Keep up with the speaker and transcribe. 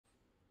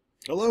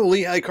Hello,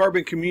 Lehigh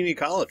Carbon Community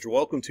College.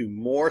 Welcome to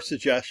more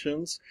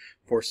suggestions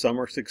for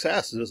summer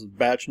success. This is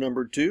batch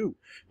number 2.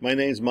 My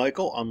name is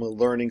Michael. I'm a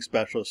learning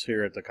specialist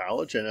here at the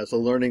college, and as a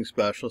learning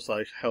specialist,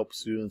 I help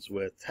students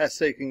with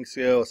test-taking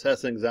skills,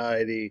 test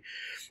anxiety,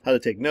 how to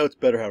take notes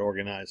better, how to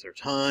organize their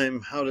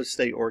time, how to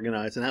stay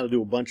organized, and how to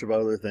do a bunch of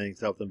other things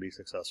to help them be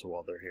successful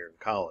while they're here in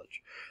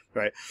college.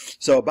 Right.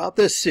 So about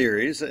this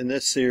series, in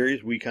this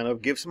series, we kind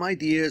of give some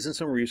ideas and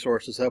some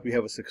resources to help you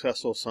have a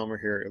successful summer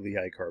here at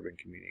Lehigh Carbon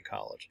Community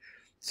College.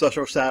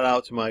 Special shout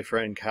out to my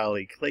friend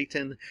Callie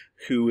Clayton,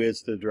 who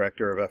is the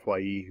director of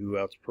FYE, who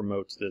helps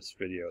promotes this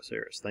video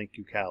series. Thank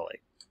you,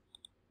 Callie.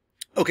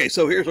 Okay,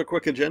 so here's a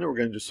quick agenda. We're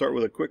going to just start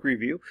with a quick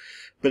review,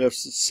 a bit of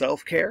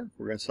self-care.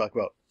 We're going to talk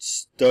about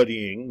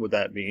studying, what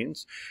that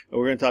means. And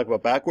we're going to talk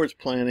about backwards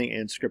planning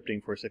and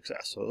scripting for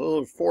success. So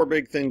those are 4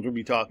 big things we'll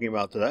be talking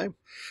about today.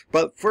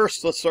 But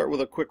first, let's start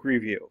with a quick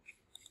review.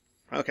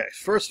 Okay,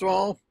 first of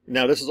all,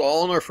 now this is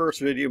all in our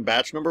first video,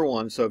 batch number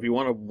 1. So if you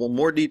want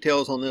more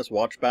details on this,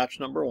 watch batch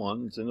number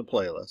 1. It's in the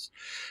playlist.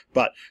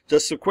 But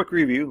just a quick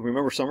review.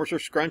 Remember, summers are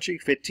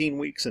scrunchy, 15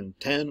 weeks in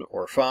 10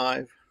 or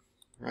 5.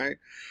 Right?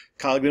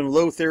 Cognitive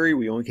load theory,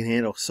 we only can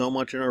handle so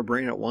much in our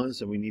brain at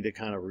once, and we need to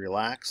kind of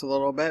relax a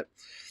little bit.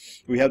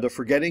 We have the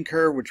forgetting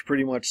curve, which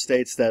pretty much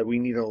states that we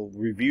need to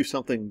review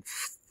something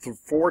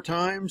 4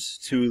 times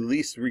to at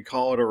least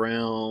recall it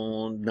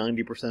around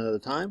 90% of the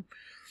time.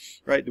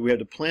 Right? We have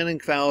the planning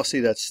fallacy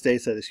that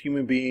states that as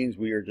human beings,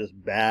 we are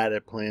just bad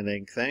at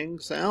planning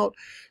things out.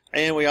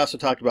 And we also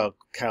talked about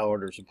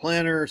calendars and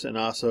planners, and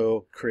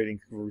also creating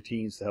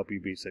routines to help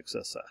you be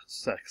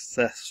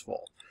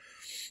successful.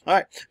 All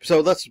right,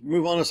 so let's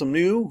move on to some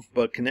new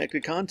but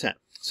connected content.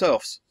 So,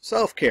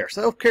 self-care.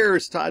 Self-care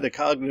is tied to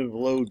cognitive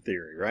load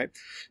theory, right?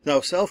 Now,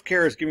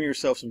 self-care is giving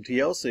yourself some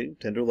TLC,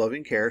 tender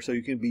loving care, so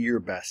you can be your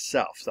best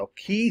self. So,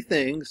 key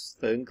things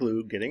that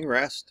include getting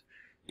rest,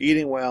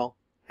 eating well,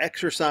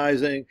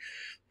 exercising,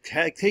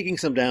 taking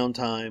some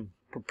downtime,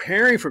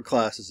 preparing for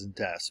classes and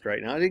tests,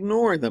 right? Not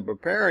ignoring them,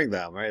 preparing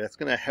them, right? That's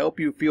going to help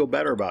you feel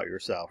better about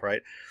yourself,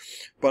 right?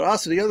 But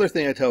also the other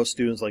thing I tell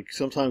students, like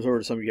sometimes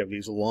over some of you have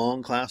these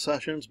long class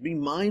sessions, be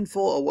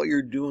mindful of what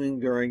you're doing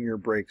during your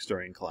breaks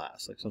during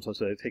class. Like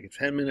sometimes I take a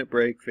 10-minute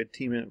break,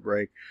 15-minute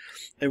break.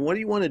 And what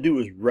you want to do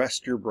is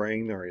rest your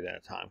brain during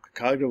that time.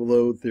 Cognitive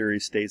load theory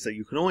states that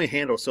you can only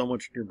handle so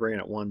much in your brain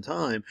at one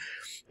time.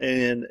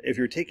 And if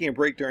you're taking a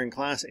break during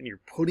class and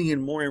you're putting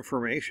in more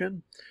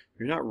information,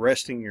 you're not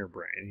resting your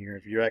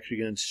brain. You're actually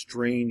going to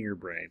strain your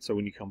brain. So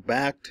when you come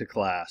back to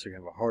class, you're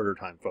going to have a harder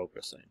time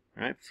focusing,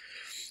 right?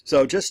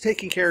 So just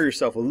taking care of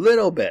yourself a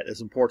little bit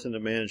is important to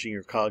managing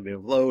your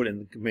cognitive load,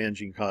 and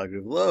managing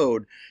cognitive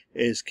load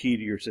is key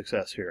to your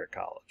success here at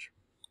college.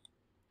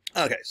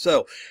 Okay,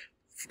 so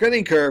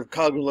forgetting curve,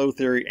 cognitive load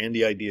theory, and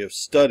the idea of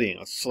studying.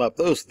 Let's slap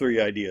those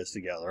 3 ideas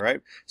together, right?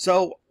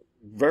 So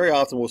very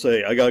often we'll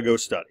say, I got to go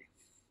study.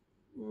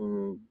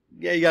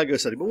 Yeah, you gotta go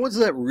study. But what does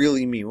that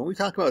really mean? When we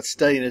talk about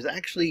studying,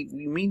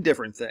 we mean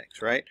different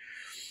things, right?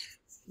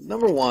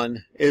 Number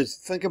 1 is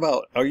think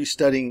about, are you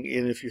studying,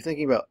 and if you're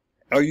thinking about,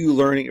 are you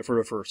learning it for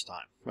the first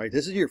time, right?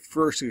 This is your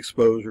first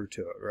exposure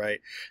to it,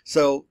 right?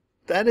 So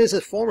that is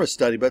a form of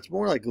study, but it's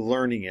more like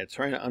learning it,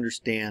 trying to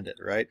understand it,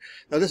 right?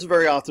 Now, this is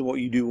very often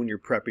what you do when you're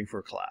prepping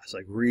for class,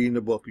 like reading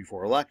the book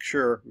before a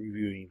lecture,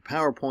 reviewing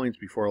PowerPoints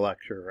before a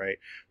lecture, right?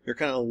 You're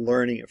kind of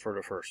learning it for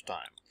the first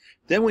time.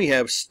 Then we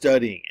have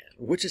studying it,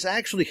 which is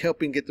actually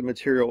helping get the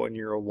material in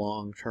your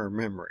long-term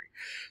memory.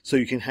 So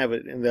you can have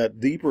it in that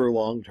deeper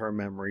long-term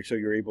memory so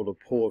you're able to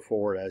pull it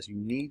forward as you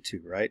need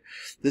to, right?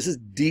 This is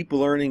deep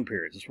learning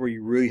periods. This is where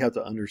you really have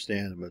to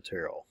understand the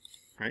material,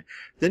 right?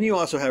 Then you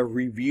also have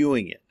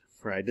reviewing it.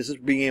 Right, this is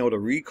being able to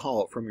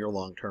recall it from your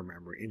long-term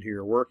memory into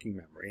your working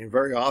memory. And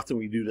very often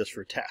we do this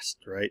for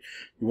tests, right?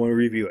 You want to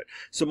review it.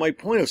 So my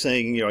point of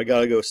saying, I got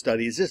to go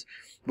study is this.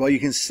 Well, you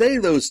can say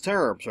those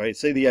terms, right?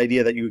 Say the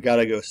idea that you got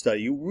to go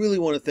study. You really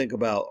want to think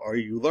about, are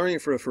you learning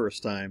it for the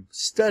first time,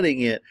 studying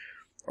it,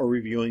 or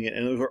reviewing it?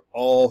 And those are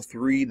all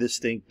 3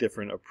 distinct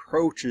different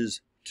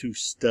approaches to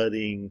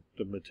studying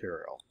the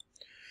material.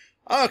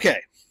 Okay.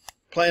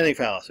 Planning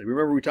fallacy.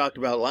 Remember we talked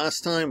about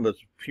last time, but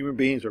human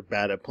beings are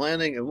bad at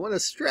planning, and one of the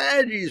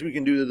strategies we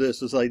can do to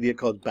this idea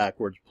called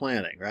backwards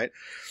planning, right?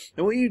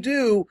 And what you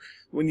do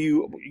when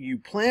you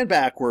plan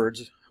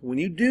backwards, when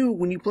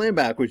you plan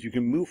backwards, you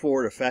can move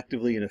forward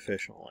effectively and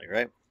efficiently,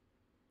 right?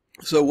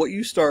 So what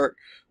you start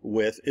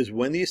with is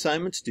when the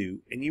assignment's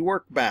due, and you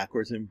work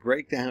backwards and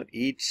break down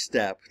each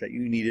step that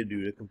you need to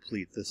do to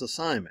complete this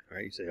assignment,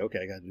 right? You say,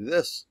 okay, I got to do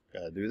this,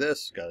 got to do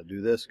this, got to do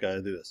this, got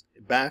to do this,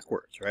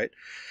 backwards, right?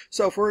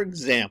 So for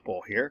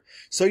example here,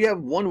 so you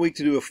have 1 week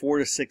to do a 4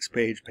 to 6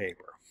 page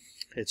paper.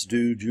 It's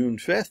due June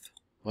 5th.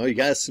 Well, you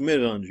got to submit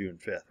it on June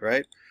 5th,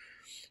 right?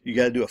 You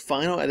got to do a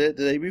final edit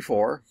the day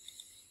before,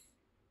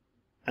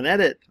 an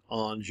edit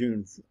on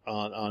June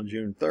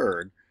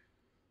 3rd,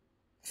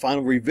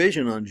 final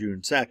revision on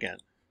June 2nd,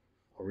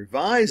 a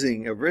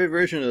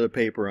revision of the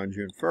paper on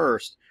June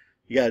 1st.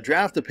 You got to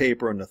draft the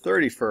paper on the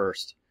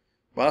 31st,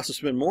 but also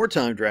spend more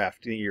time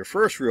drafting your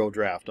first real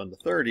draft on the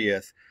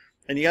 30th,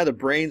 and you got to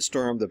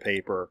brainstorm the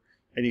paper,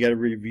 and you got to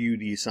review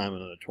the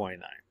assignment on the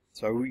 29th.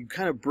 So we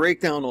kind of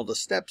break down all the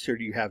steps here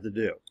that you have to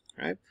do,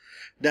 right?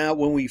 Now,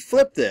 when we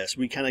flip this,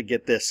 we kind of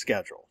get this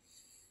schedule,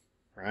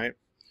 right?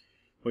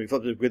 When we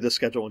flip it with the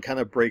schedule, it kind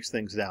of breaks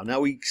things down.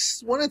 Now,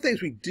 one of the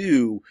things we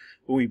do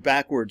when we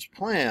backwards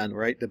plan,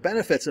 right, the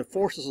benefits, it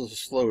forces us to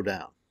slow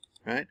down,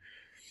 right?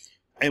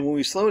 And when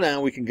we slow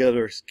down, we can get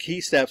our key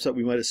steps that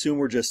we might assume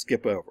we're just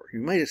skip over.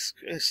 You might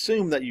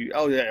assume that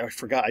oh yeah, I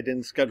forgot, I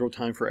didn't schedule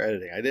time for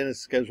editing. I didn't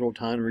schedule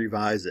time to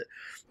revise it.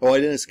 Oh, I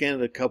didn't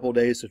scan it a couple of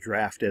days to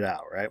draft it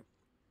out, right?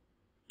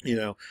 You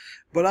know,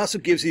 but it also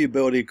gives you the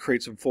ability to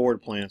create some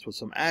forward plans with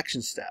some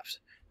action steps.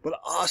 But it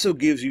also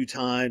gives you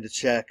time to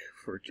check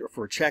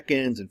for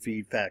check-ins and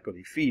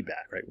faculty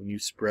feedback, right? When you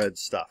spread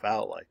stuff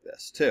out like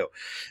this too.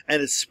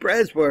 And it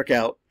spreads work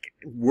out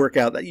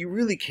that you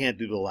really can't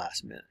do the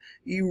last minute.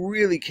 You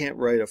really can't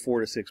write a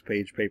 4 to 6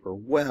 page paper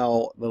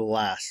well the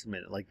last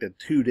minute, like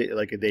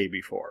a day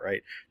before,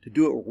 right? To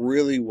do it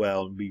really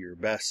well and be your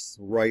best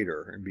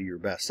writer and be your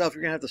best self,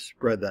 you're gonna have to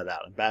spread that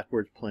out, and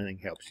backwards planning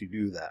helps you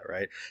do that,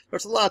 right?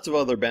 There's lots of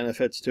other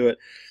benefits to it,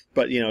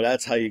 but you know,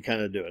 that's how you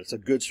kind of do it. It's a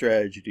good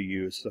strategy to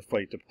use to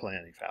fight the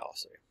planning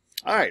fallacy.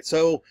 All right,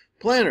 so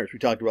planners, we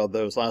talked about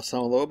those last time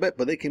a little bit,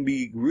 but they can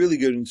be really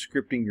good in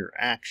scripting your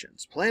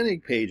actions.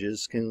 Planning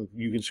pages,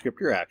 you can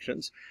script your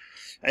actions,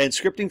 and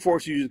scripting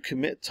forces you to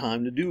commit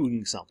time to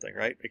doing something,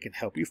 right? It can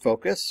help you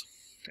focus.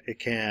 It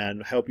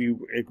can help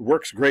you. It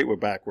works great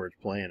with backwards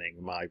planning.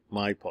 My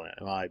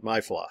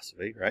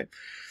philosophy, right?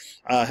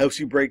 Helps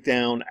you break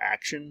down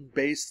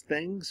action-based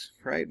things,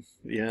 right?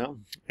 You know,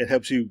 it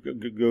helps you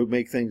go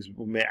make things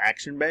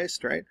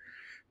action-based, right?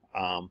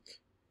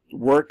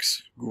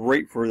 Works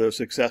great for those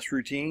success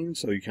routines,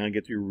 so you kind of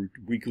get your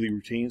weekly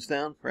routines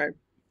down, right?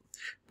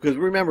 Because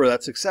remember,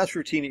 that success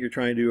routine that you're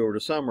trying to do over the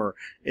summer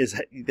is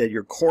that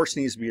your course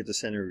needs to be at the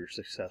center of your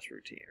success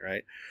routine,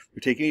 right?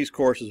 You're taking these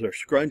courses, they're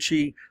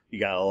scrunchy, you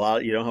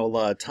don't have a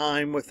lot of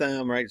time with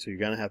them, right? So you're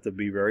going to have to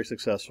be very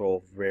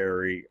successful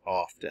very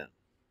often.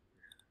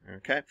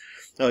 Okay.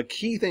 Now, a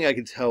key thing I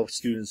can tell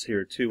students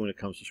here too when it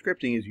comes to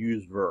scripting is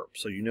use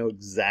verbs, so you know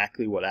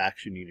exactly what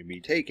action you need to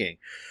be taking.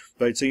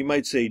 Right. So you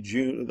might say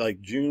June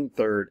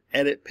 3rd,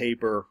 edit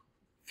paper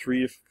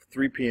 3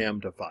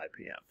 p.m. to 5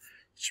 p.m.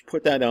 Just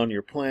put that on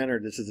your planner.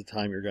 This is the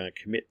time you're going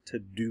to commit to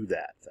do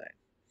that thing.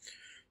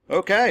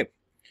 Okay.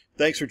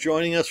 Thanks for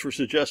joining us for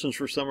Suggestions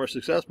for Summer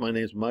Success. My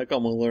name is Michael.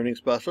 I'm a learning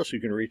specialist. You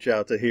can reach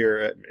out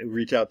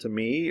to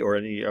me or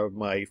any of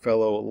my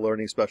fellow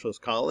learning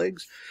specialist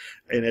colleagues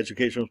in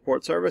Educational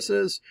Support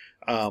Services.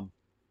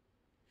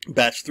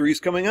 Batch 3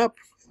 is coming up.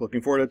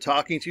 Looking forward to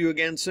talking to you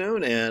again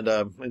soon, and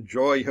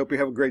enjoy. Hope you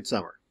have a great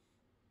summer.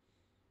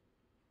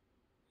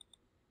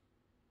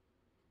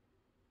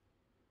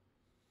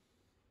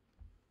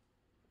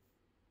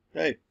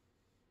 Hey,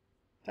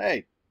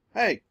 hey,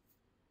 hey,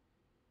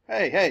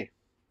 hey, hey.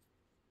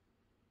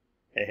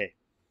 Hey, hey.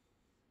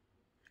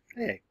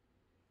 Hey.